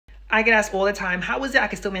I get asked all the time, how is it I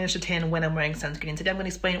can still manage to tan when I'm wearing sunscreen? And today I'm going to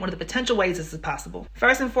explain one of the potential ways this is possible.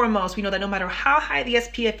 First and foremost, we know that no matter how high the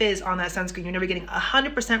SPF is on that sunscreen, you're never getting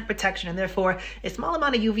 100% protection, and therefore a small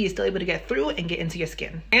amount of UV is still able to get through and get into your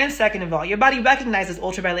skin. And second of all, your body recognizes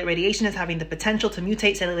ultraviolet radiation as having the potential to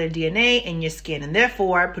mutate cellular DNA in your skin, and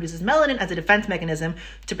therefore produces melanin as a defense mechanism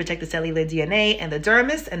to protect the cellular DNA and the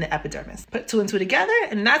dermis and the epidermis. Put two and two together,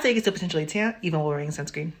 and that's how you can still potentially tan even while wearing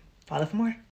sunscreen. Follow for more.